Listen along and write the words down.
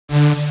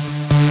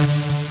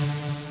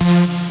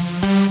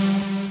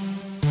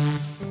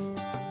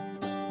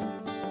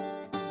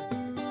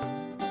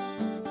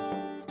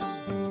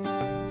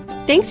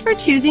Thanks for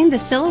choosing the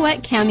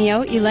Silhouette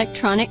CAMEO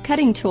electronic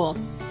cutting tool.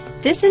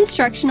 This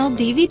instructional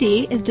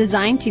DVD is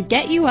designed to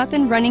get you up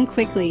and running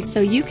quickly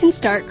so you can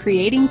start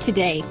creating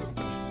today.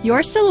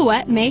 Your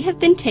Silhouette may have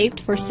been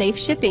taped for safe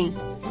shipping.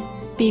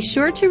 Be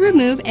sure to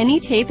remove any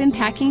tape and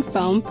packing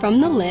foam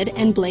from the lid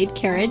and blade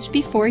carriage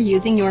before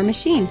using your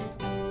machine.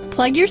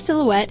 Plug your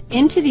Silhouette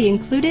into the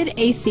included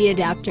AC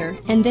adapter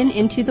and then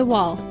into the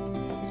wall.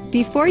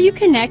 Before you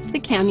connect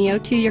the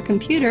CAMEO to your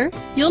computer,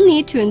 you'll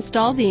need to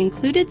install the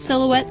included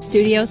Silhouette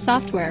Studio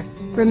software.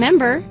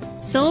 Remember,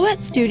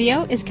 Silhouette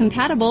Studio is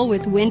compatible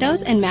with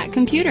Windows and Mac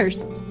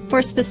computers.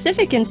 For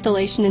specific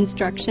installation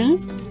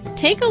instructions,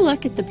 take a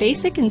look at the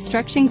basic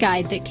instruction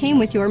guide that came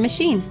with your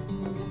machine.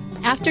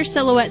 After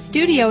Silhouette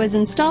Studio is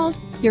installed,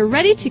 you're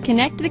ready to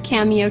connect the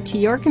CAMEO to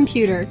your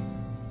computer.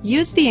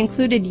 Use the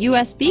included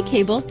USB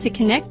cable to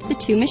connect the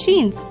two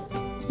machines.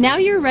 Now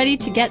you're ready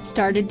to get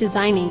started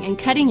designing and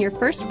cutting your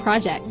first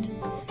project.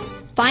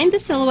 Find the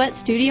Silhouette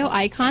Studio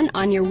icon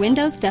on your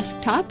Windows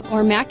desktop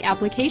or Mac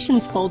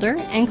applications folder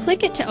and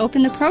click it to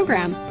open the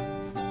program.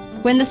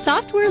 When the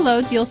software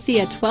loads, you'll see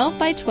a 12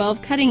 by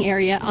 12 cutting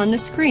area on the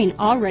screen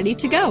all ready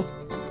to go.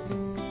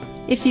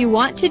 If you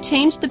want to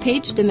change the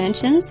page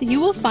dimensions, you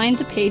will find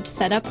the page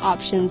setup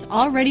options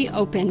already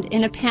opened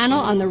in a panel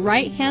on the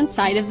right-hand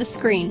side of the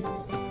screen.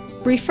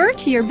 Refer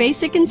to your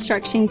basic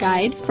instruction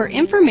guide for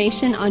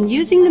information on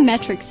using the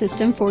metric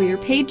system for your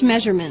page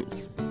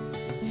measurements.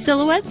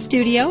 Silhouette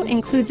Studio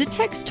includes a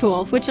text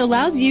tool which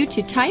allows you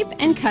to type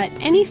and cut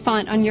any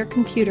font on your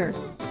computer.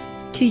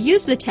 To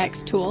use the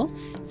text tool,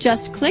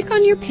 just click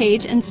on your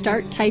page and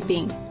start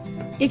typing.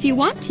 If you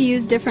want to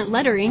use different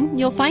lettering,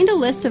 you'll find a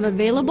list of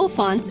available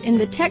fonts in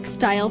the Text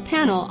Style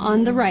panel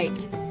on the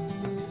right.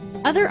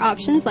 Other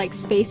options like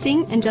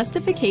spacing and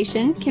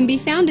justification can be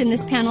found in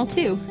this panel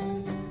too.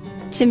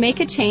 To make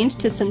a change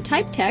to some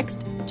typed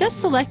text, just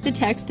select the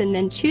text and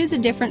then choose a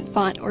different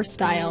font or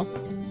style.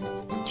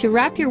 To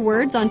wrap your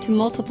words onto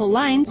multiple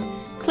lines,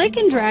 click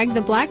and drag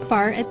the black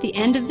bar at the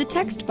end of the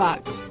text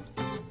box.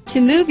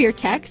 To move your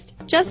text,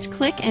 just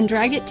click and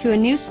drag it to a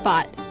new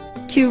spot.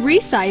 To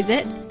resize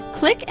it,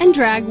 click and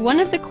drag one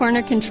of the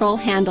corner control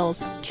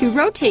handles. To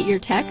rotate your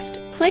text,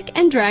 click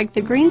and drag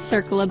the green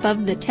circle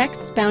above the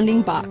text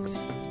bounding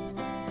box.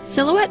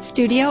 Silhouette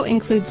Studio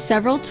includes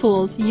several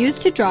tools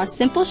used to draw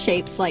simple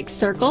shapes like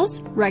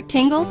circles,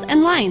 rectangles,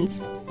 and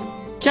lines.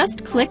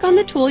 Just click on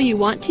the tool you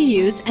want to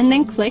use and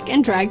then click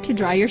and drag to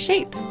draw your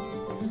shape.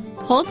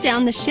 Hold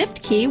down the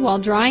Shift key while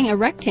drawing a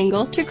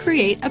rectangle to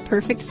create a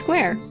perfect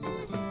square.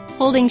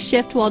 Holding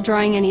Shift while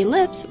drawing an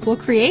ellipse will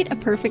create a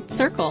perfect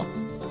circle.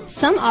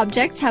 Some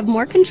objects have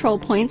more control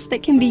points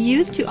that can be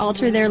used to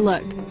alter their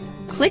look.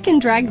 Click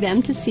and drag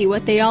them to see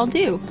what they all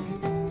do.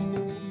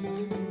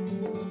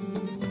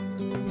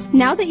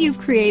 Now that you've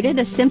created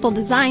a simple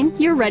design,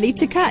 you're ready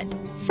to cut.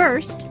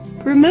 First,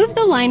 remove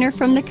the liner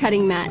from the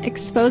cutting mat,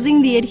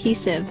 exposing the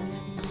adhesive.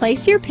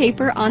 Place your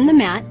paper on the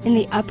mat in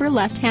the upper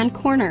left-hand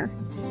corner.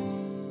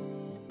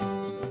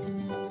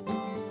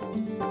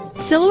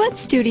 Silhouette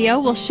Studio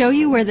will show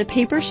you where the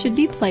paper should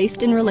be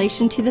placed in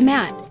relation to the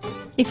mat.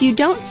 If you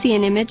don't see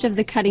an image of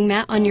the cutting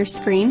mat on your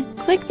screen,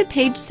 click the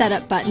Page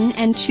Setup button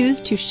and choose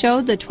to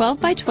show the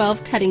 12 by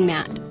 12 cutting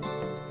mat.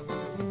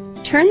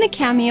 Turn the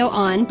CAMEO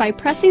on by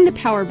pressing the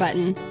power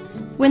button.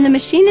 When the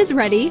machine is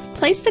ready,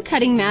 place the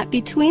cutting mat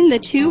between the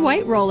two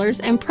white rollers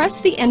and press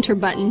the Enter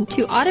button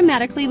to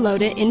automatically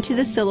load it into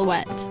the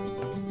Silhouette.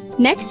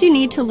 Next, you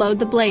need to load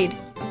the blade.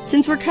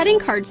 Since we're cutting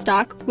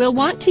cardstock, we'll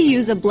want to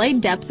use a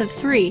blade depth of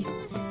 3.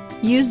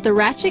 Use the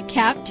ratchet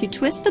cap to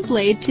twist the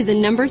blade to the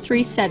number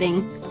 3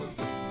 setting.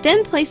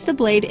 Then place the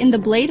blade in the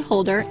blade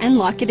holder and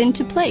lock it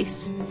into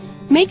place.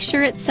 Make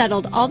sure it's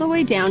settled all the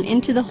way down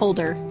into the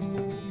holder.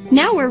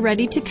 Now we're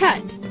ready to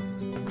cut.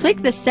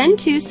 Click the Send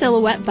to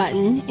Silhouette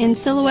button in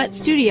Silhouette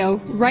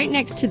Studio right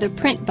next to the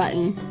Print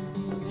button.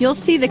 You'll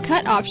see the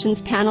Cut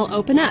Options panel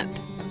open up.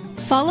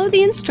 Follow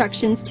the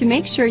instructions to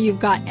make sure you've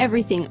got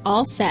everything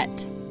all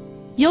set.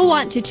 You'll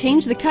want to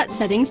change the cut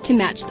settings to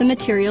match the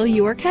material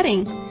you are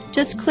cutting.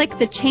 Just click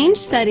the Change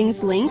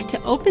Settings link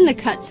to open the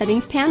Cut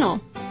Settings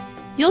panel.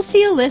 You'll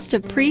see a list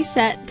of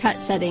preset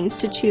cut settings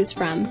to choose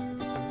from.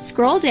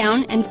 Scroll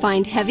down and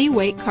find Heavy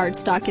Weight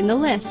Cardstock in the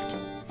list.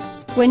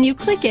 When you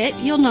click it,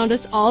 you'll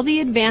notice all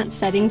the advanced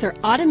settings are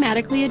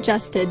automatically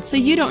adjusted, so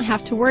you don't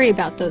have to worry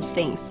about those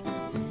things.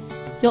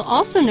 You'll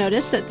also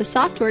notice that the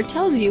software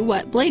tells you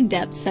what blade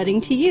depth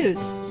setting to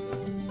use.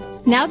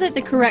 Now that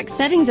the correct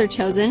settings are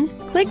chosen,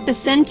 click the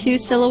Send to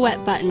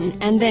Silhouette button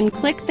and then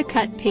click the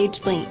Cut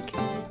Page link.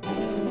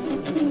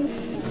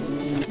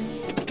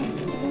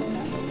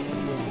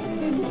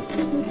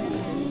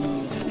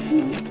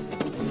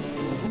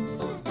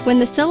 When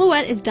the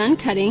Silhouette is done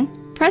cutting,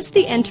 press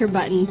the Enter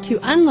button to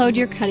unload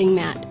your cutting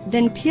mat,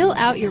 then peel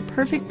out your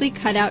perfectly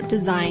cut out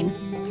design.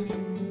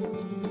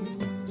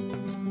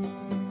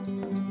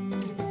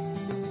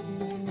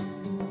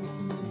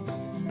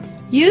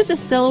 Use a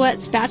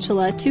Silhouette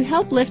spatula to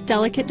help lift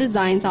delicate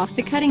designs off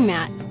the cutting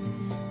mat.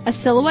 A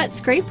Silhouette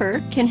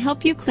scraper can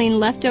help you clean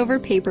leftover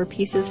paper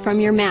pieces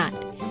from your mat.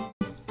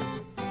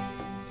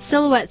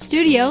 Silhouette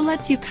Studio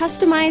lets you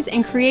customize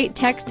and create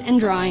text and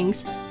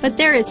drawings, but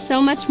there is so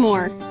much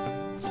more.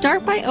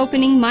 Start by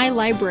opening My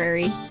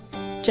Library.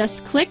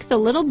 Just click the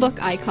little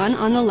book icon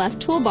on the left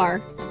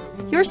toolbar.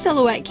 Your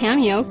Silhouette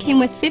Cameo came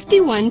with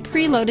 51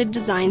 preloaded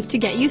designs to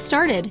get you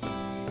started.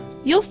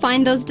 You'll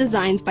find those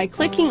designs by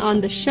clicking on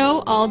the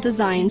Show All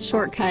Designs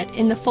shortcut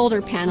in the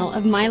folder panel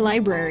of My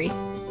Library.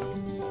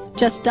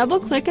 Just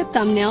double-click a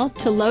thumbnail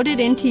to load it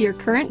into your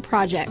current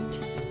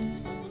project.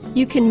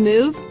 You can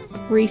move,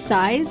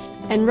 resize,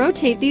 and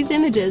rotate these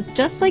images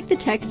just like the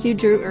text you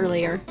drew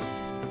earlier.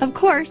 Of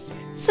course,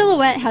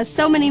 Silhouette has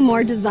so many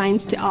more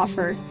designs to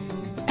offer.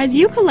 As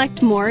you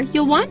collect more,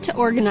 you'll want to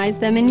organize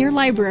them in your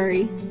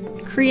library.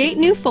 Create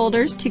new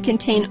folders to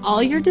contain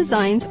all your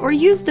designs or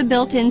use the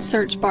built-in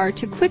search bar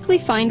to quickly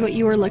find what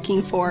you are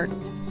looking for.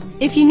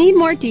 If you need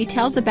more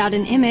details about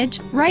an image,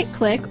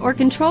 right-click or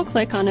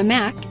control-click on a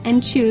Mac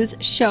and choose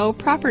Show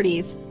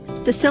Properties.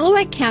 The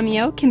Silhouette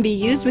Cameo can be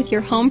used with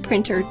your home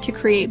printer to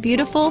create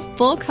beautiful,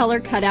 full-color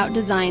cutout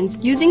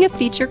designs using a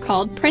feature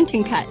called Print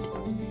and Cut.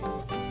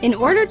 In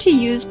order to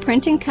use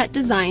Print and Cut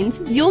designs,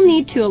 you'll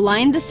need to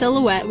align the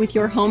Silhouette with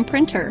your home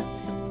printer.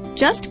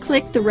 Just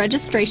click the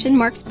Registration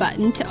Marks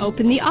button to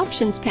open the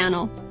Options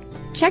panel.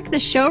 Check the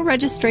Show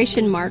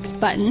Registration Marks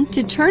button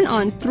to turn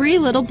on 3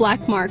 little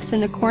black marks in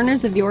the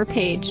corners of your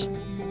page.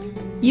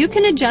 You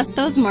can adjust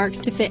those marks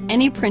to fit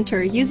any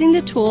printer using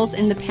the tools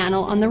in the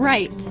panel on the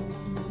right.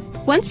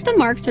 Once the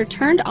marks are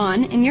turned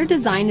on and your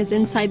design is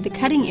inside the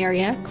cutting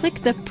area, click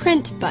the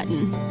Print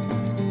button.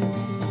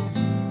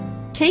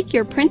 Take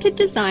your printed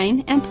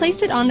design and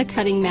place it on the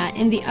cutting mat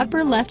in the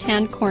upper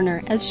left-hand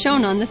corner as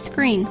shown on the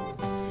screen.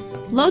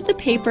 Load the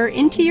paper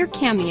into your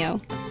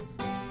Cameo.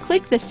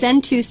 Click the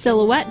Send to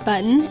Silhouette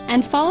button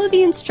and follow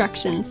the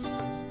instructions.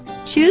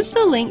 Choose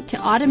the link to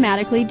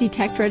automatically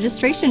detect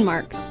registration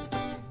marks.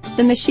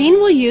 The machine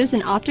will use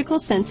an optical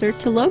sensor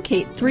to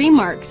locate 3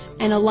 marks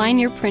and align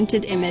your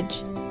printed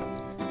image.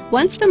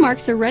 Once the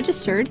marks are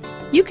registered,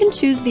 you can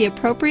choose the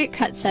appropriate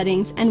cut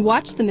settings and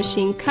watch the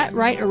machine cut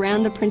right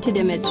around the printed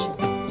image.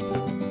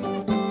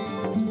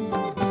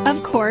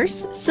 Of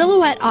course,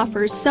 Silhouette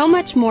offers so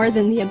much more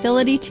than the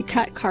ability to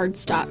cut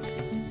cardstock.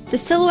 The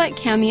Silhouette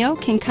Cameo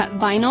can cut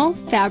vinyl,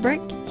 fabric,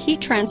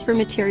 heat transfer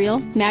material,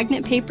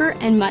 magnet paper,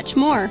 and much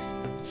more.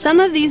 Some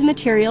of these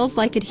materials,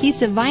 like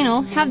adhesive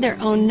vinyl, have their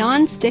own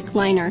non-stick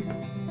liner.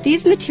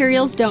 These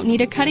materials don't need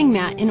a cutting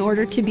mat in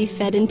order to be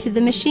fed into the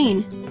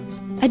machine.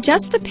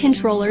 Adjust the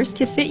pinch rollers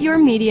to fit your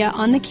media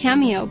on the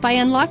Cameo by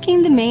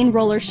unlocking the main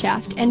roller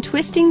shaft and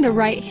twisting the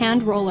right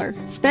hand roller.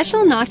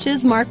 Special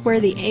notches mark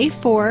where the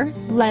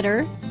A4,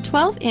 letter,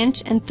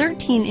 12-inch, and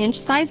 13-inch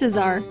sizes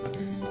are.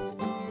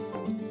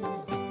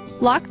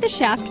 Lock the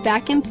shaft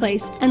back in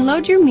place and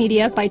load your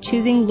media by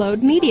choosing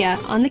Load Media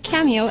on the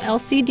Cameo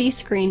LCD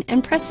screen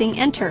and pressing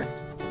Enter.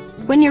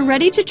 When you're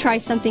ready to try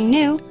something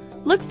new,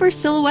 look for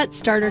Silhouette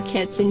starter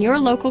kits in your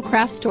local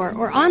craft store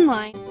or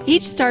online.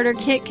 Each starter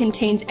kit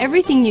contains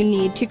everything you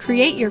need to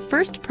create your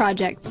first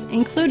projects,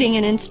 including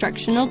an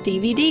instructional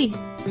DVD.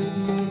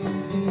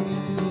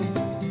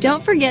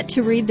 Don't forget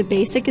to read the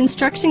basic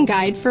instruction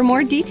guide for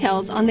more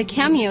details on the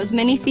Cameo's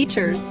many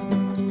features.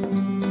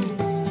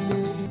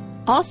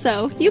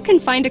 Also, you can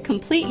find a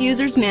complete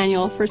user's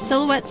manual for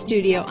Silhouette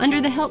Studio under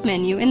the Help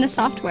menu in the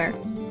software.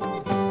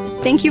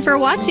 Thank you for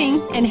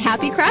watching, and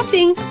happy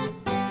crafting!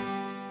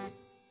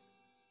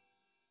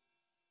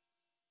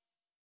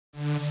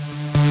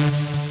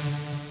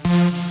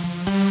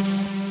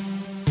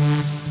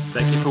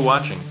 Thank you for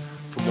watching.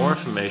 For more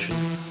information,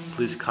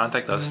 please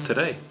contact us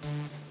today.